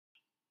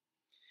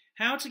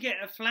How to get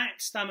a flat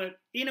stomach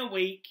in a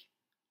week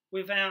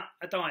without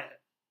a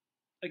diet.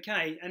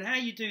 Okay, and how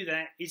you do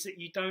that is that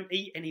you don't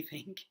eat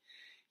anything.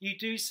 You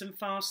do some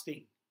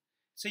fasting.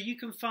 So you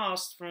can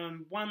fast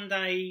from 1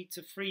 day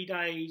to 3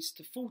 days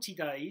to 40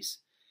 days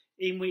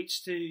in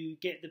which to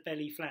get the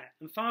belly flat.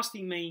 And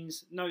fasting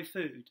means no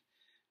food.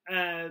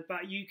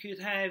 But you could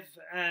have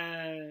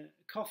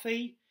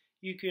coffee,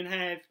 you can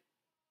have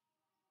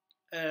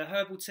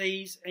herbal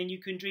teas, and you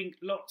can drink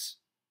lots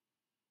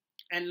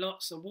and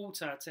lots of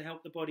water to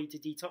help the body to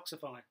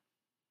detoxify.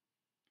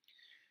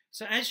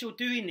 So as you're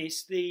doing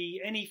this,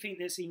 anything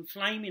that's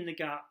inflaming the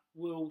gut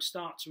will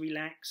start to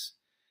relax,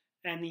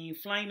 and the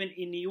inflammation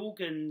in the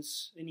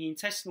organs, in the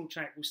intestinal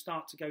tract, will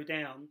start to go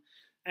down,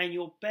 and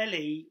your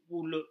belly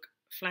will look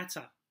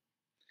flatter.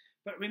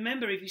 But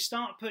remember, if you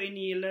start putting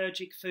the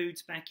allergic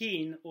foods back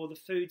in, or the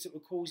foods that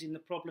were causing the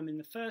problem in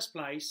the first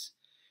place,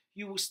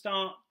 you will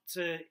start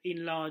to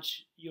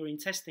enlarge your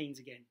intestines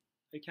again.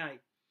 Okay,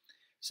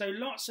 so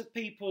lots of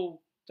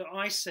people that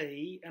I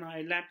see, and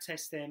I lab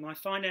test them, I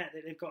find out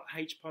that they've got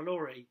H.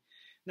 pylori.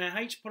 Now,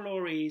 H.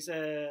 pylori is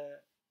a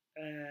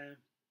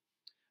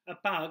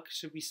bug,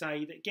 should we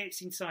say, that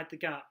gets inside the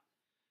gut,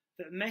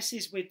 that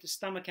messes with the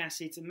stomach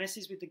acids and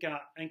messes with the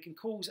gut and can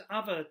cause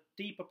other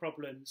deeper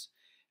problems,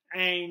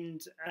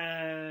 and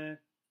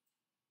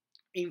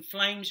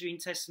inflames your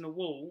intestinal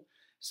wall.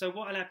 So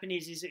what will happen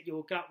is that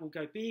your gut will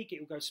go big, it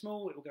will go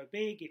small, it will go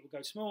big, it will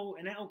go small,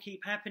 and that will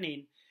keep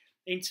happening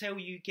until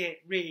you get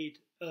rid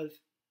of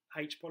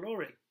H.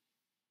 pylori.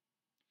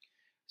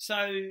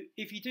 So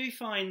if you do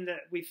find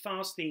that with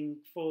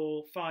fasting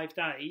for 5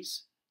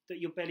 days that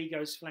your belly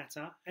goes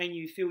flatter and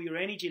you feel your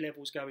energy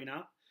levels going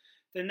up,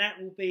 then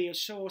that will be a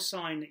sure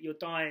sign that your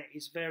diet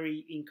is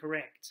very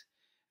incorrect.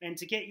 And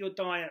to get your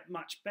diet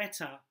much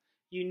better,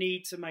 you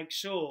need to make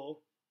sure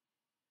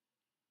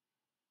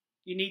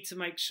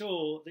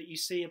that you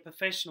see a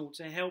professional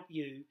to help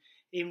you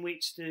in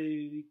which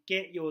to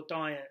get your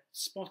diet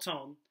spot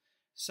on,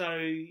 so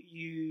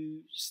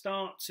you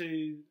start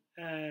to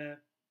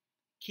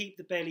keep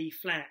the belly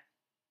flat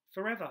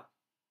forever.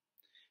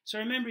 So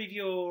remember, if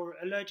you're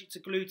allergic to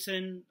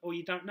gluten, or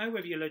you don't know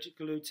whether you're allergic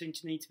to gluten,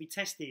 you need to be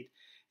tested.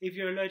 If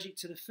you're allergic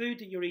to the food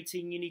that you're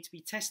eating, you need to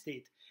be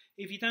tested.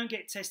 If you don't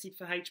get tested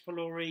for H.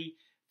 pylori,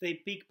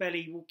 the big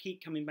belly will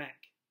keep coming back.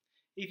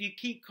 If you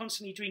keep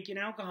constantly drinking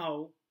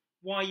alcohol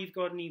while you've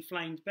got an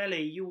inflamed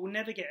belly, you will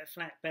never get a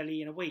flat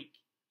belly in a week.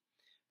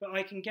 But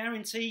I can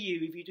guarantee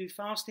you, if you do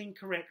fasting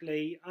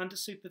correctly, under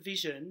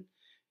supervision,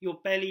 your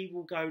belly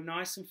will go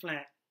nice and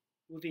flat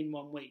within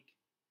 1 week.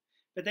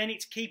 But then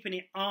it's keeping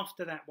it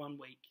after that 1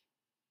 week.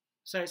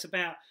 So it's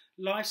about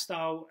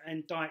lifestyle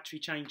and dietary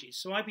changes.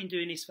 So I've been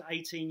doing this for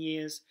 18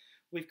 years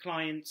with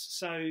clients.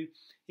 So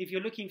if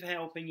you're looking for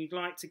help and you'd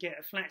like to get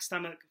a flat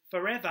stomach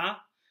forever,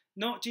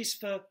 not just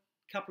for a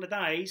couple of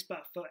days,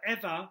 but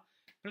forever,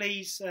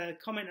 please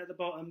comment at the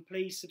bottom,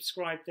 please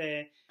subscribe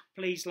there,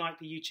 please like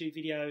the YouTube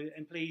video,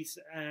 and please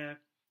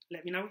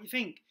let me know what you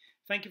think.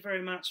 Thank you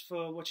very much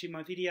for watching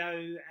my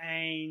video,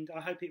 and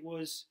I hope it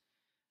was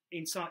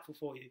insightful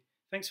for you.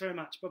 Thanks very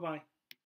much. Bye-bye.